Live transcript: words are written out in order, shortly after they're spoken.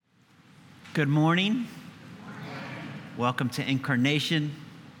Good morning. Welcome to Incarnation.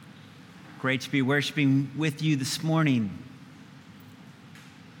 Great to be worshiping with you this morning.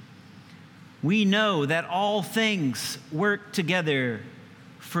 We know that all things work together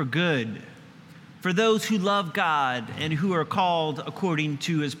for good, for those who love God and who are called according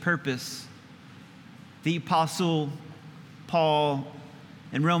to his purpose. The Apostle Paul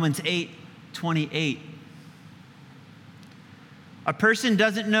in Romans 8:28. A person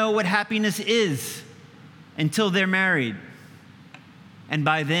doesn't know what happiness is until they're married. And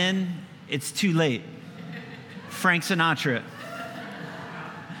by then, it's too late. Frank Sinatra.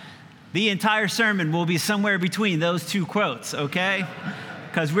 The entire sermon will be somewhere between those two quotes, okay?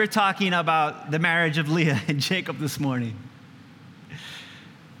 Because we're talking about the marriage of Leah and Jacob this morning.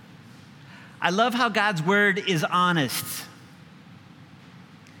 I love how God's word is honest.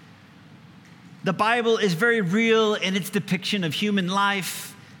 The Bible is very real in its depiction of human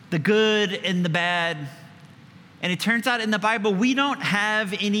life, the good and the bad. And it turns out in the Bible, we don't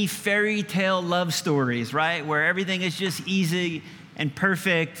have any fairy tale love stories, right? Where everything is just easy and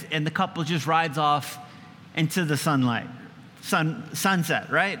perfect and the couple just rides off into the sunset,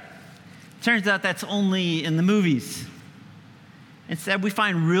 right? Turns out that's only in the movies. Instead, we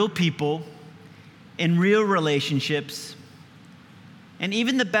find real people in real relationships. And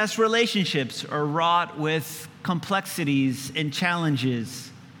even the best relationships are wrought with complexities and challenges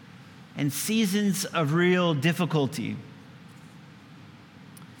and seasons of real difficulty.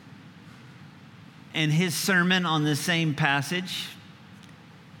 In his sermon on the same passage,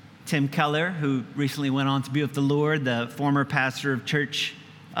 Tim Keller, who recently went on to be with the Lord, the former pastor of Church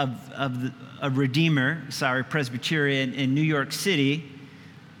of Redeemer, Presbyterian in New York City,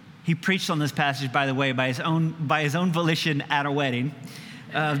 he preached on this passage, by the way, by his own volition at a wedding.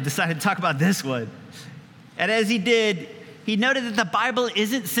 Decided to talk about this one. And as he did, he noted that the Bible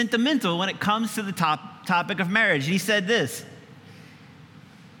isn't sentimental when it comes to the topic of marriage. He said this: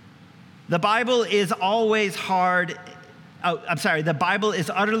 the Bible is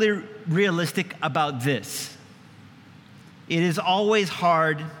utterly realistic about this. It is always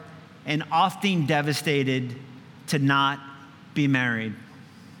hard and often devastated to not be married.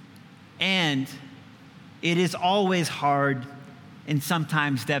 And it is always hard and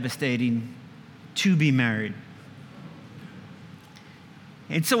sometimes devastating to be married.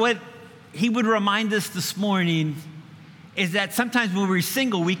 And so what he would remind us this morning is that sometimes when we're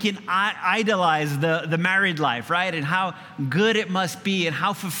single, we can idolize the married life, right? And how good it must be and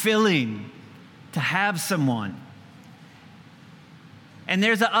how fulfilling to have someone. And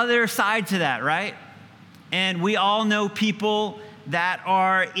there's the other side to that, right? And we all know people that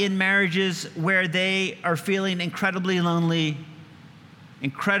are in marriages where they are feeling incredibly lonely,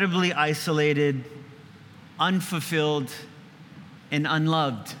 incredibly isolated, unfulfilled, and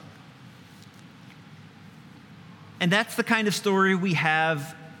unloved. And that's the kind of story we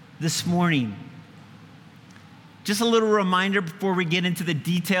have this morning. Just a little reminder before we get into the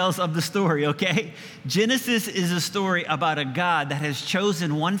details of the story, okay? Genesis is a story about a God that has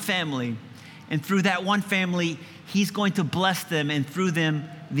chosen one family, and through that one family, he's going to bless them, and through them,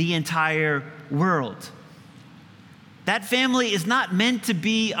 the entire world. That family is not meant to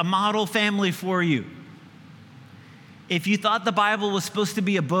be a model family for you. If you thought the Bible was supposed to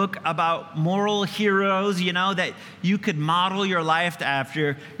be a book about moral heroes, that you could model your life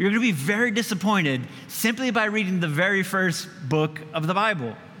after, you're going to be very disappointed simply by reading the very first book of the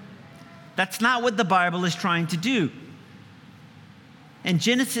Bible. That's not what the Bible is trying to do. And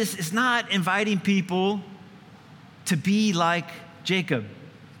Genesis is not inviting people to be like Jacob.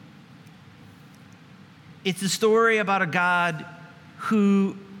 It's a story about a God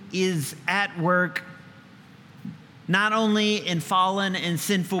who is at work not only in fallen and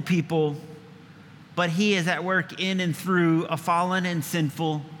sinful people, but he is at work in and through a fallen and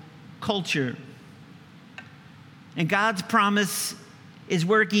sinful culture. And God's promise is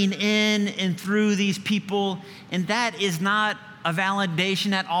working in and through these people, and that is not a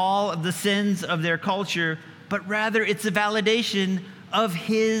validation at all of the sins of their culture, but rather it's a validation of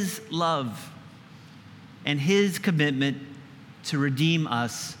his love and his commitment to redeem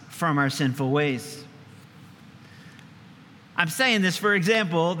us from our sinful ways. I'm saying this, for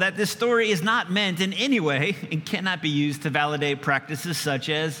example, that this story is not meant in any way and cannot be used to validate practices such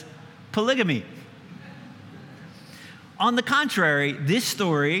as polygamy. On the contrary, this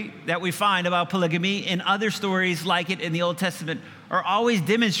story that we find about polygamy and other stories like it in the Old Testament are always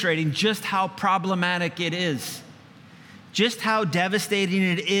demonstrating just how problematic it is. Just how devastating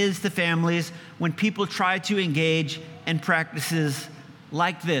it is to families when people try to engage in practices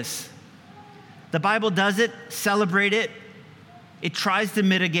like this. The Bible does it, celebrate it, it tries to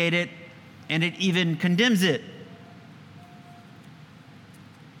mitigate it, and it even condemns it.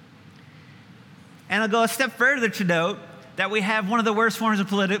 And I'll go a step further to note that we have one of the worst forms of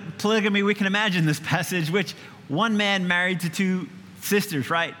polygamy we can imagine in this passage, which one man married to two sisters,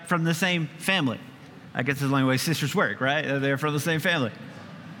 right, from the same family. I guess that's the only way sisters work, right? They're from the same family.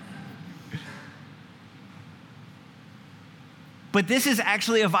 But this is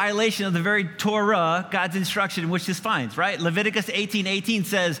actually a violation of the very Torah, God's instruction, in which this finds, right? Leviticus 18:18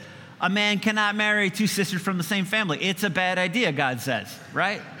 says, a man cannot marry two sisters from the same family. It's a bad idea, God says,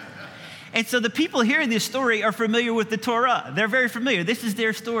 right? And so the people hearing this story are familiar with the Torah. They're very familiar. This is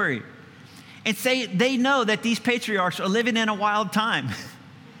their story. And they know that these patriarchs are living in a wild time.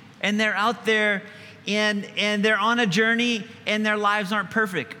 And they're out there and they're on a journey and their lives aren't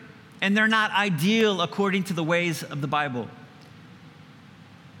perfect. And they're not ideal according to the ways of the Bible.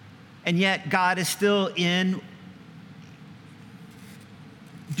 And yet God is still in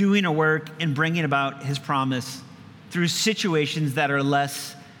doing a work and bringing about his promise through situations that are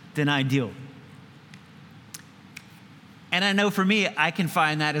less than ideal. And I know for me, I can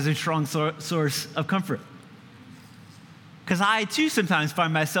find that as a strong source of comfort. Because I too sometimes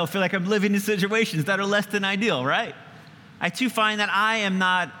find myself feel like I'm living in situations that are less than ideal, right? I too find that I am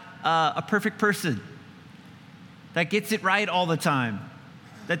not a perfect person that gets it right all the time,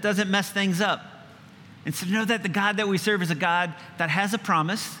 that doesn't mess things up. And so to know that the God that we serve is a God that has a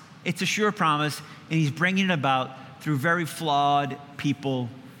promise, it's a sure promise, and he's bringing it about through very flawed people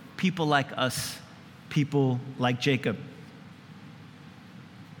like us, people like Jacob.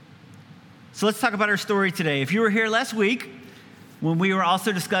 So let's talk about our story today. If you were here last week, when we were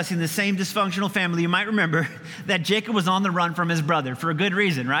also discussing the same dysfunctional family, you might remember that Jacob was on the run from his brother for a good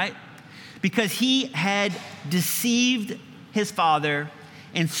reason, right? Because he had deceived his father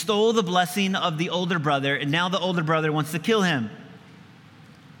and stole the blessing of the older brother, and now the older brother wants to kill him.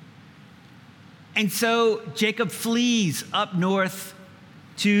 And so Jacob flees up north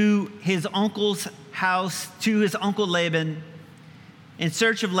to his uncle's house, to his uncle Laban, in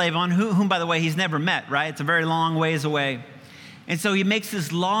search of Laban, whom, by the way, he's never met, right? It's a very long ways away. And so he makes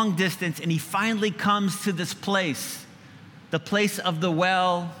this long distance, and he finally comes to this place, the place of the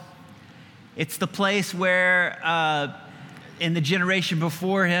well. It's the place where, in the generation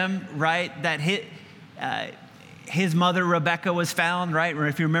before him, right, that his mother Rebecca was found, right? Or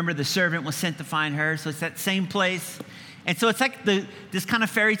if you remember, the servant was sent to find her. So it's that same place. And so it's like this kind of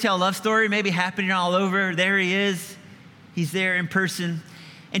fairy tale love story maybe happening all over. There he is. He's there in person.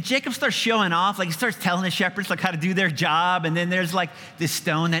 And Jacob starts showing off. Like he starts telling the shepherds like how to do their job. And then there's like this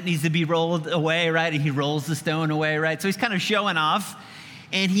stone that needs to be rolled away, right? And he rolls the stone away, right? So he's kind of showing off.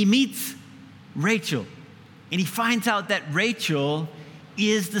 And he meets Rachel. And he finds out that Rachel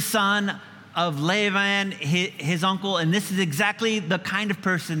is the son of Laban, his uncle, and this is exactly the kind of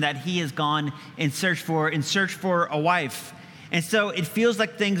person that he has gone in search for a wife. And so it feels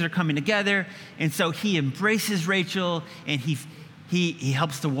like things are coming together, and so he embraces Rachel, and he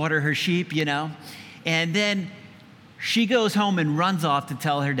helps to water her sheep, you know. And then she goes home and runs off to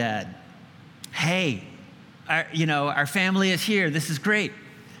tell her dad, hey, our family is here. This is great.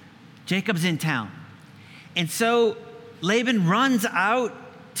 Jacob's in town. And so Laban runs out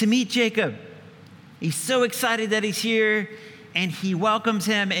to meet Jacob. He's so excited that he's here, and he welcomes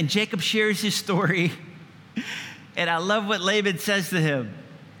him, and Jacob shares his story. And I love what Laban says to him.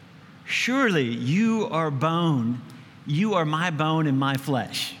 Surely you are my bone and my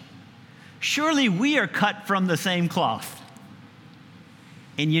flesh. Surely we are cut from the same cloth.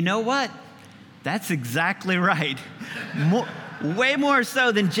 And you know what? That's exactly right. Way more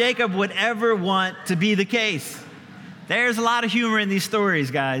so than Jacob would ever want to be the case. There's a lot of humor in these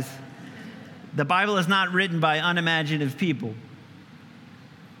stories, guys. The Bible is not written by unimaginative people.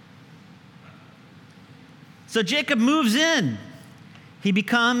 So Jacob moves in. He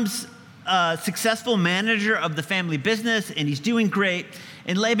becomes a successful manager of the family business, and he's doing great.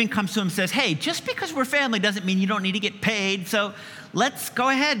 And Laban comes to him and says, hey, just because we're family doesn't mean you don't need to get paid. So let's go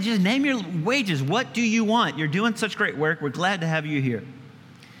ahead and just name your wages. What do you want? You're doing such great work. We're glad to have you here.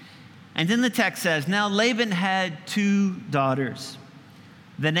 And then the text says, now Laban had 2 daughters.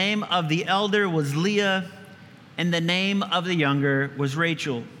 The name of the elder was Leah, and the name of the younger was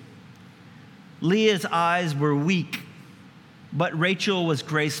Rachel. Leah's eyes were weak, but Rachel was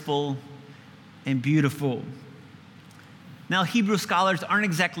graceful and beautiful. Now, Hebrew scholars aren't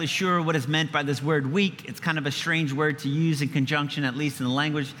exactly sure what is meant by this word weak. It's kind of a strange word to use in conjunction, at least in the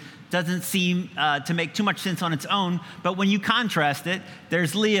language. Doesn't seem to make too much sense on its own, but when you contrast it,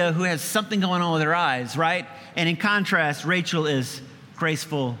 there's Leah who has something going on with her eyes, right? And in contrast, Rachel is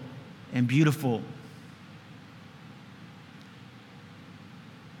graceful and beautiful.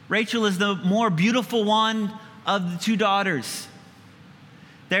 Rachel is the more beautiful one of the two daughters.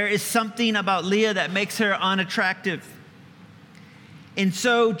 There is something about Leah that makes her unattractive. And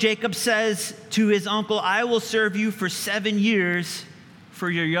so Jacob says to his uncle, I will serve you for 7 years for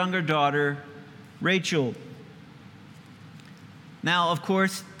your younger daughter, Rachel. Now, of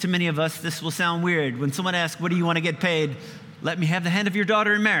course, to many of us, this will sound weird. When someone asks, what do you want to get paid? Let me have the hand of your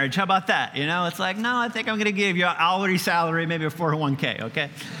daughter in marriage. How about that? You know, it's like, no, I think I'm going to give you an hourly salary, maybe a 401k, okay?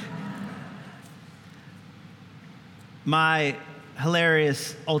 My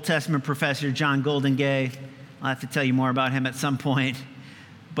hilarious Old Testament professor, John Goldengay, I'll have to tell you more about him at some point,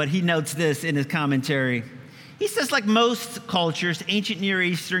 but he notes this in his commentary. He says, like most cultures, ancient Near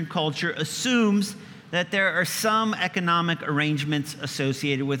Eastern culture assumes that there are some economic arrangements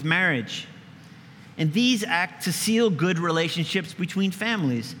associated with marriage. And these act to seal good relationships between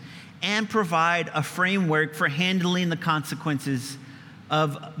families and provide a framework for handling the consequences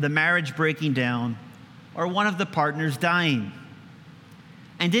of the marriage breaking down or one of the partners dying.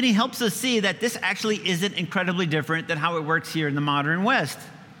 And then he helps us see that this actually isn't incredibly different than how it works here in the modern West.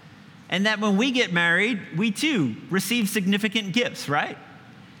 And that when we get married, we too receive significant gifts, right?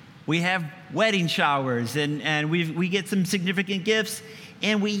 We have wedding showers and we get some significant gifts,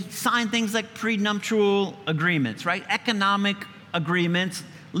 and we sign things like prenuptial agreements, right? Economic agreements,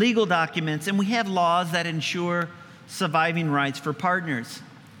 legal documents, and we have laws that ensure surviving rights for partners.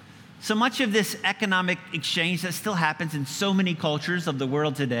 So much of this economic exchange that still happens in so many cultures of the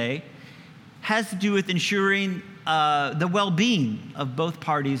world today has to do with ensuring the well-being of both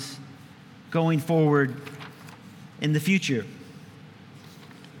parties going forward in the future.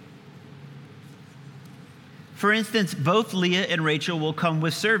 For instance, both Leah and Rachel will come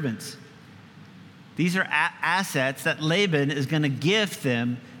with servants. These are assets that Laban is going to gift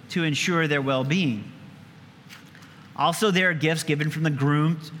them to ensure their well-being. Also, there are gifts given from the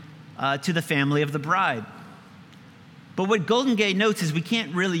groom to the family of the bride. But what Goldengay notes is we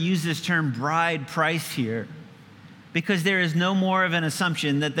can't really use this term bride price here, because there is no more of an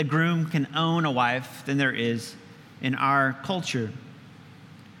assumption that the groom can own a wife than there is in our culture.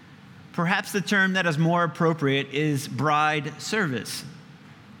 Perhaps the term that is more appropriate is bride service.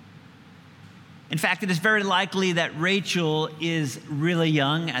 In fact, it is very likely that Rachel is really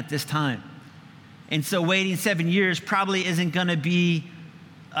young at this time. And so waiting 7 years probably isn't going to be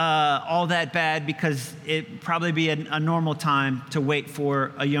all that bad, because it'd probably be a normal time to wait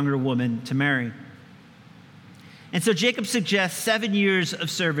for a younger woman to marry. And so Jacob suggests 7 years of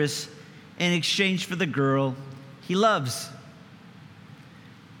service in exchange for the girl he loves.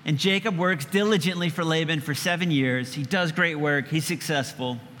 And Jacob works diligently for Laban for 7 years. He does great work. He's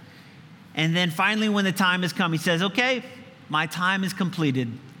successful. And then finally, when the time has come, he says, okay, my time is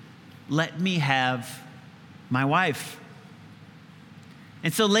completed. Let me have my wife.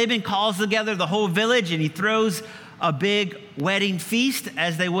 And so Laban calls together the whole village, and he throws a big wedding feast,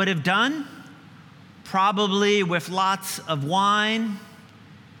 as they would have done, probably with lots of wine.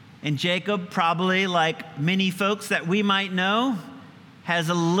 And Jacob, probably like many folks that we might know, has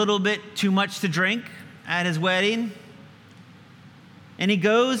a little bit too much to drink at his wedding. And he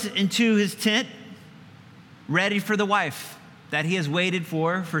goes into his tent ready for the wife that he has waited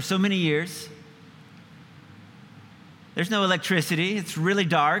for so many years. There's no electricity. It's really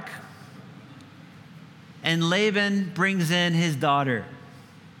dark. And Laban brings in his daughter,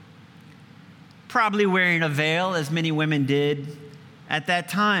 probably wearing a veil, as many women did at that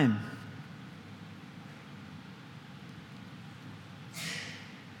time.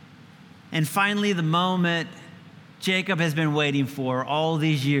 And finally, the moment Jacob has been waiting for all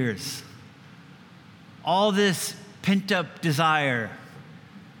these years, all this pent-up desire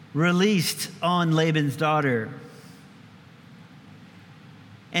released on Laban's daughter.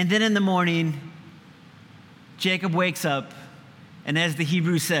 And then in the morning, Jacob wakes up, and as the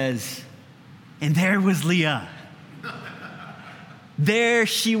Hebrew says, and there was Leah. There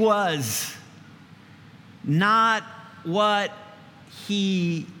she was. Not what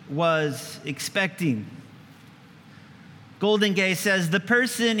he was expecting. Goldengay says the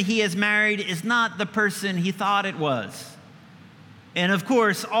person he has married is not the person he thought it was. And of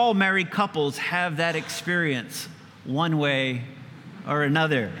course, all married couples have that experience one way or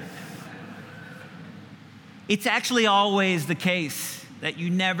another. It's actually always the case that you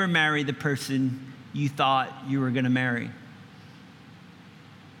never marry the person you thought you were going to marry.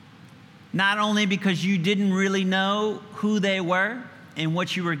 Not only because you didn't really know who they were and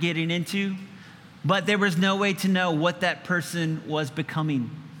what you were getting into, but there was no way to know what that person was becoming.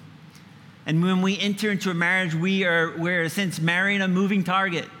 And when we enter into a marriage, we're in a sense marrying a moving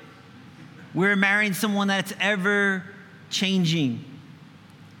target. We're marrying someone that's ever changing.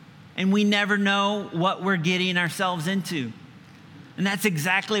 and we never know what we're getting ourselves into. And that's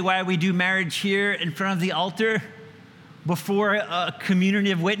exactly why we do marriage here in front of the altar before a community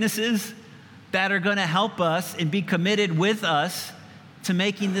of witnesses that are going to help us and be committed with us to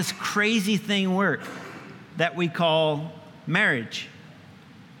making this crazy thing work that we call marriage.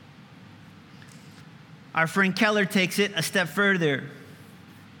 Our friend Keller takes it a step further.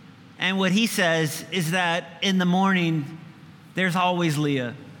 And what he says is that in the morning, there's always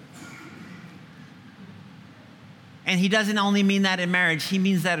Leah. And he doesn't only mean that in marriage, he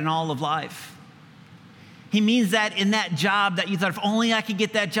means that in all of life. He means that in that job that you thought, if only I could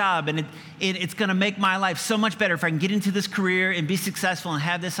get that job, and it's going to make my life so much better if I can get into this career and be successful and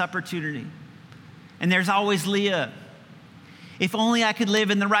have this opportunity. And there's always Leah. If only I could live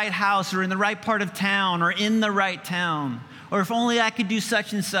in the right house or in the right part of town or in the right town. Or if only I could do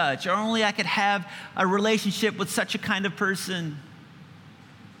such and such. Or only I could have a relationship with such a kind of person.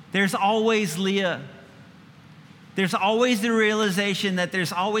 There's always Leah. There's always the realization that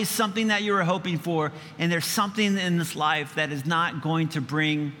there's always something that you were hoping for, and there's something in this life that is not going to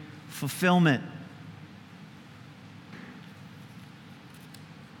bring fulfillment.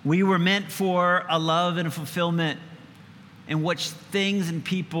 We were meant for a love and a fulfillment in which things and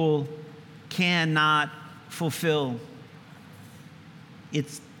people cannot fulfill.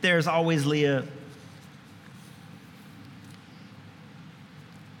 There's always Leah.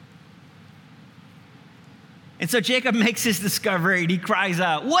 And so Jacob makes his discovery and he cries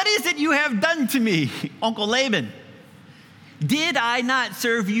out, "What is it you have done to me, Uncle Laban? Did I not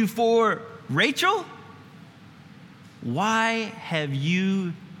serve you for Rachel? Why have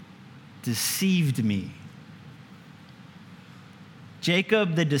you deceived me?"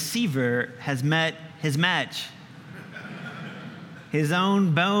 Jacob the deceiver has met his match. His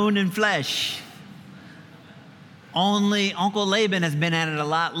own bone and flesh. Only Uncle Laban has been at it a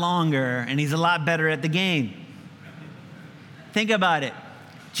lot longer, and he's a lot better at the game. Think about it.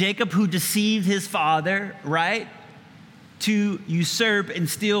 Jacob, who deceived his father, right, to usurp and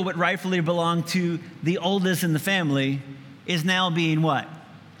steal what rightfully belonged to the oldest in the family, is now being what?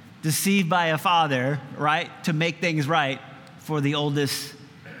 Deceived by a father, right, to make things right for the oldest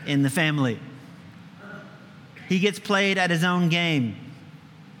in the family. He gets played at his own game.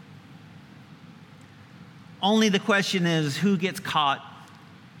 Only the question is, who gets caught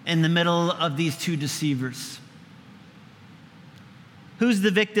in the middle of these two deceivers? Who's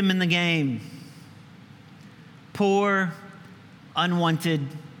the victim in the game? Poor, unwanted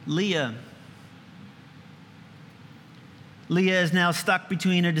Leah. Leah is now stuck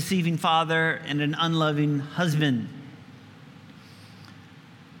between a deceiving father and an unloving husband.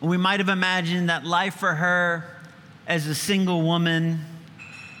 We might have imagined that life for her as a single woman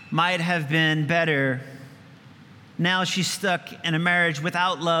might have been better. Now she's stuck in a marriage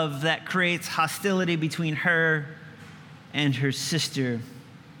without love that creates hostility between her and her sister.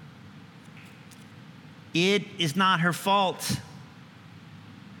 It is not her fault.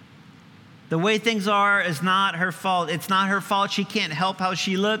 The way things are is not her fault. It's not her fault. She can't help how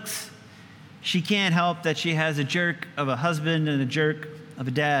she looks. She can't help that she has a jerk of a husband and a jerk of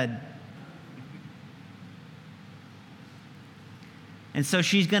a dad. And so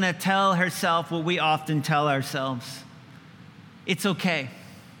she's going to tell herself what we often tell ourselves. It's okay.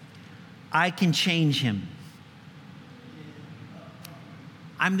 I can change him.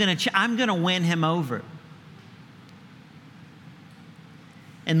 I'm going to win him over.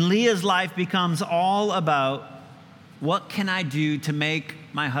 And Leah's life becomes all about, what can I do to make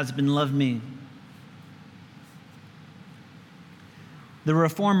my husband love me? The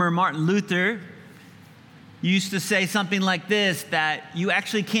reformer Martin Luther used to say something like this, that you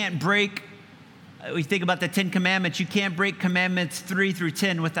actually can't break, we think about the 10 Commandments, you can't break Commandments 3 through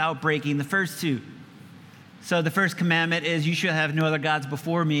 10 without breaking the first two. So the first commandment is, you shall have no other gods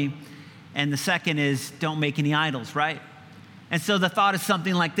before me. And the second is, don't make any idols, right? And so the thought is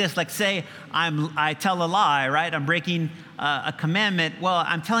something like this, like say I tell a lie, right? I'm breaking a commandment. Well,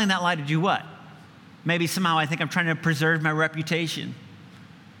 I'm telling that lie to do what? Maybe somehow I think I'm trying to preserve my reputation.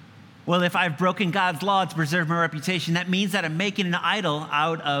 Well, if I've broken God's law to preserve my reputation, that means that I'm making an idol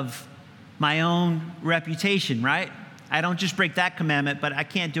out of my own reputation, right? I don't just break that commandment, but I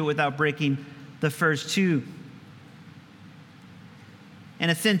can't do it without breaking the first two.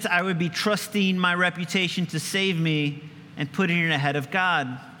 In a sense, I would be trusting my reputation to save me and putting it ahead of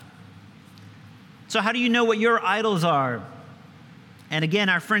God. So how do you know what your idols are? And again,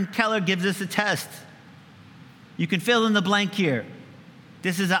 our friend Keller gives us a test. You can fill in the blank here.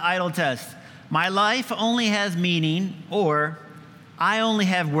 This is an idol test. My life only has meaning, or I only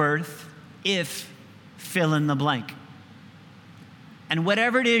have worth if fill in the blank. And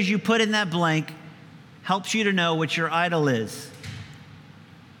whatever it is you put in that blank helps you to know what your idol is.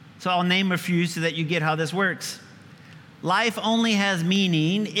 So I'll name a few so that you get how this works. Life only has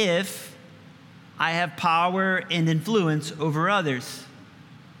meaning if I have power and influence over others.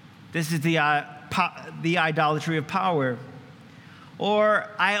 This is the idolatry of power. Or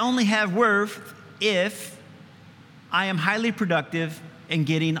I only have worth if I am highly productive and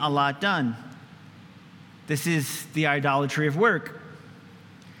getting a lot done. This is the idolatry of work.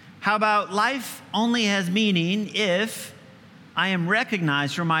 How about life only has meaning if I am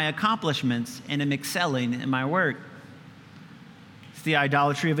recognized for my accomplishments and am excelling in my work? It's the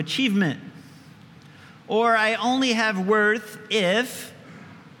idolatry of achievement. Or I only have worth if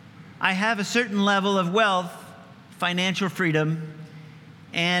I have a certain level of wealth, financial freedom,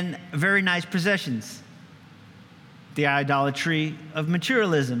 and very nice possessions. The idolatry of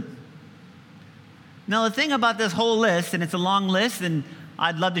materialism. Now, the thing about this whole list, and it's a long list, and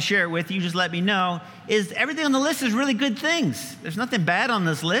I'd love to share it with you, just let me know, is everything on the list is really good things. There's nothing bad on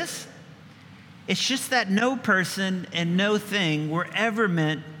this list. It's just that no person and no thing were ever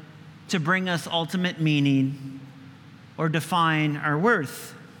meant to bring us ultimate meaning or define our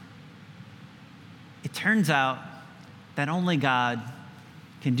worth. It turns out that only God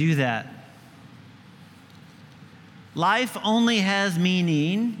can do that. Life only has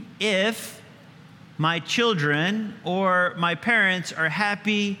meaning if my children or my parents are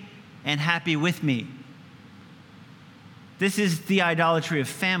happy and happy with me. This is the idolatry of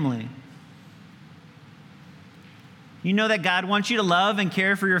family. You know that God wants you to love and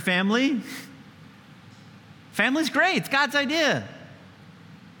care for your family? Family's great. It's God's idea.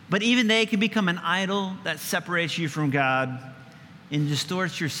 But even they can become an idol that separates you from God and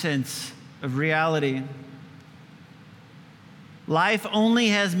distorts your sense of reality. Life only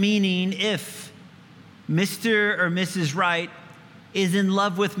has meaning if Mr. or Mrs. Right is in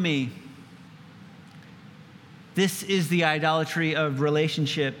love with me. This is the idolatry of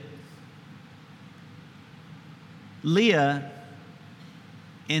relationship. Leah,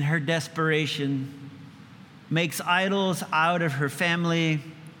 in her desperation, makes idols out of her family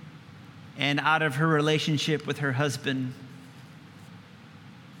and out of her relationship with her husband.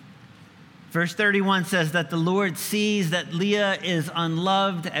 Verse 31 says that the Lord sees that Leah is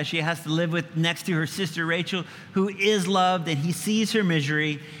unloved as she has to live with next to her sister Rachel, who is loved, and he sees her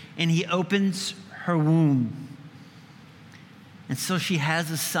misery, and he opens her womb. And so she has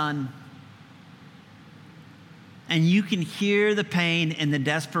a son. And you can hear the pain and the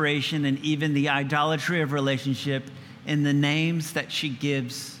desperation and even the idolatry of relationship in the names that she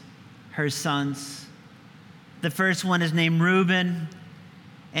gives her sons. The first one is named Reuben,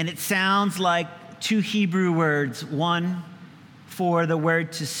 and it sounds like two Hebrew words, one for the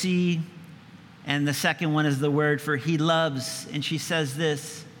word to see, and the second one is the word for he loves. And she says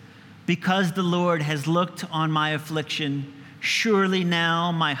this: because the Lord has looked on my affliction, surely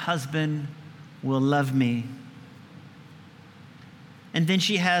now my husband will love me. And then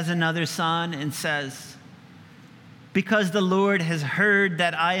she has another son and says, because the Lord has heard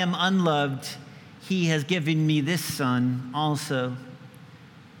that I am unloved, he has given me this son also.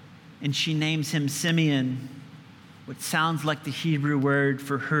 And she names him Simeon, which sounds like the Hebrew word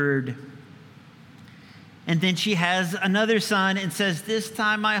for herd. And then she has another son and says, this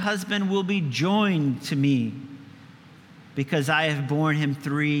time my husband will be joined to me, because I have borne him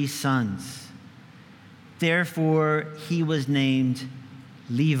 3 sons. Therefore he was named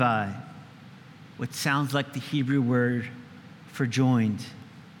Levi, which sounds like the Hebrew word for joined.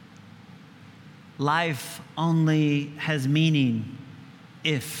 Life only has meaning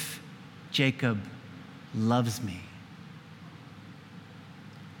if Jacob loves me.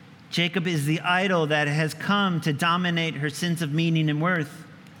 Jacob is the idol that has come to dominate her sense of meaning and worth.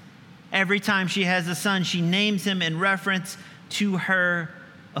 Every time she has a son, she names him in reference to her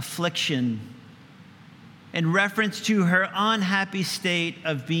affliction, in reference to her unhappy state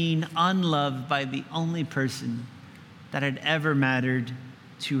of being unloved by the only person that had ever mattered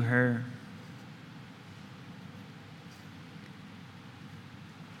to her.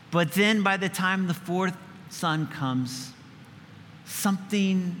 But then by the time the 4th son comes,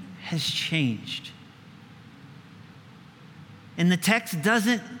 something has changed. And the text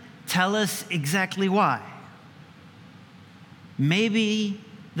doesn't tell us exactly why. Maybe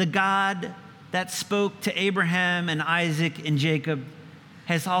the God that spoke to Abraham and Isaac and Jacob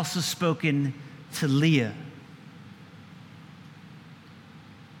has also spoken to Leah.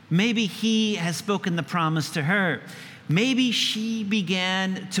 Maybe he has spoken the promise to her. Maybe she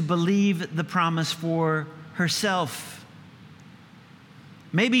began to believe the promise for herself.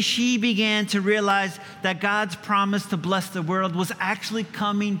 Maybe she began to realize that God's promise to bless the world was actually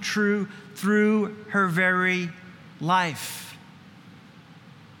coming true through her very life.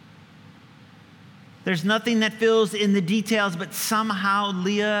 There's nothing that fills in the details, but somehow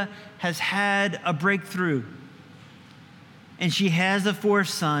Leah has had a breakthrough. And she has a fourth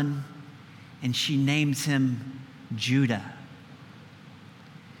son, and she names him Judah.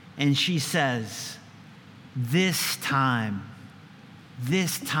 And she says, this time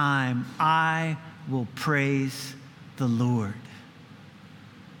I will praise the Lord.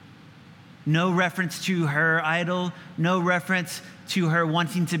 No reference to her idol, no reference to her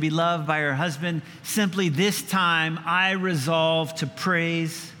wanting to be loved by her husband. Simply, this time I resolve to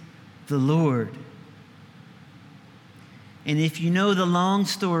praise the Lord. And if you know the long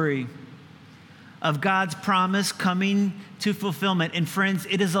story of God's promise coming to fulfillment, and friends,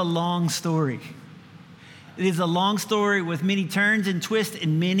 it is a long story. It is a long story with many turns and twists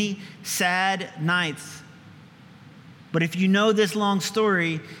and many sad nights. But if you know this long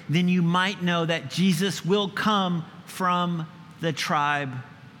story, then you might know that Jesus will come from the tribe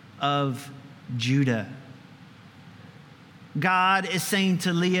of Judah. God is saying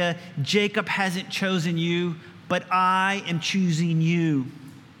to Leah, Jacob hasn't chosen you, but I am choosing you.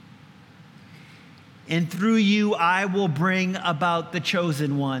 And through you, I will bring about the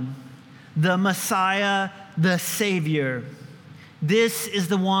chosen one, the Messiah, the Savior. This is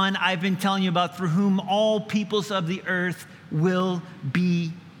the one I've been telling you about, through whom all peoples of the earth will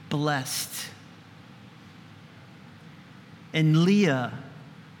be blessed. And Leah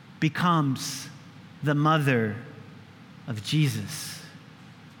becomes the mother of Jesus.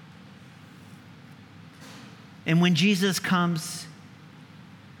 And when Jesus comes,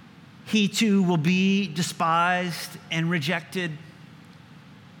 he too will be despised and rejected.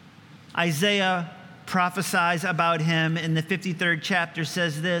 Isaiah prophesies about him in the 53rd chapter,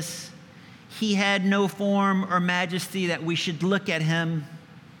 says this: he had no form or majesty that we should look at him,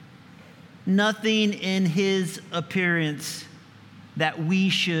 nothing in his appearance that we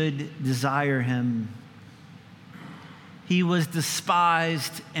should desire him. He was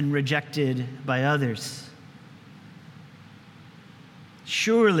despised and rejected by others.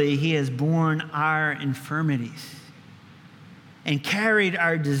 Surely he has borne our infirmities and carried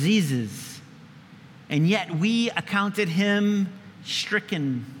our diseases, and yet we accounted him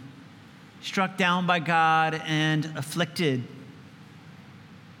stricken, struck down by God, and afflicted.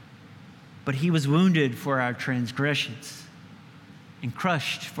 But he was wounded for our transgressions and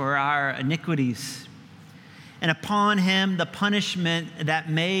crushed for our iniquities. And upon him the punishment that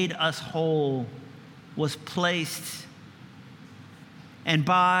made us whole was placed, and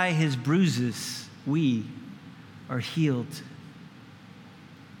by his bruises we are healed.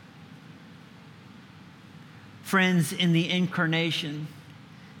 Friends, in the incarnation,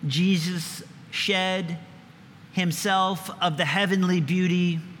 Jesus shed himself of the heavenly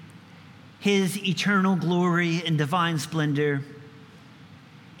beauty, his eternal glory and divine splendor,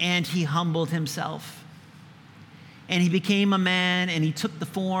 and he humbled himself. And he became a man, and he took the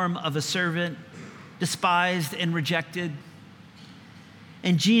form of a servant, despised and rejected.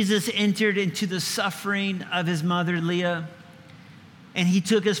 And Jesus entered into the suffering of his mother Leah, and he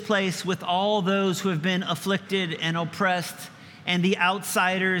took his place with all those who have been afflicted and oppressed, and the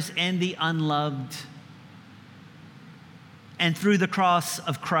outsiders and the unloved. And through the cross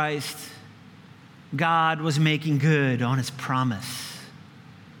of Christ, God was making good on his promise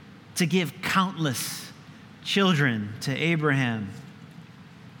to give countless children to Abraham,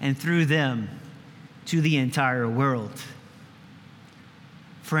 and through them to the entire world.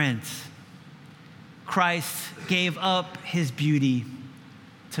 Friends, Christ gave up his beauty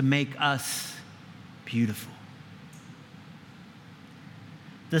to make us beautiful.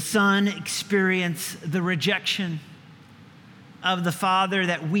 The Son experienced the rejection of the Father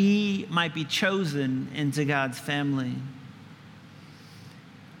that we might be chosen into God's family.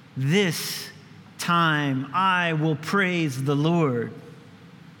 This time I will praise the Lord.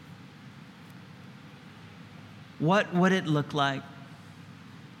 What would it look like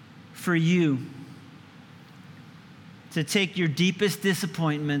for you to take your deepest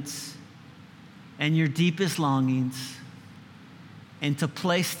disappointments and your deepest longings and to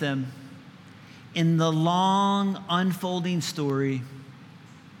place them in the long unfolding story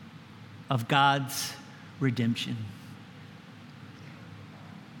of God's redemption?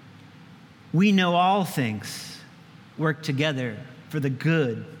 We know all things work together for the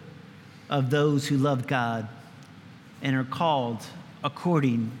good of those who love God and are called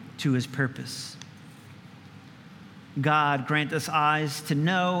according to his purpose. God, grant us eyes to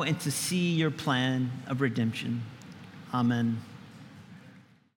know and to see your plan of redemption. Amen.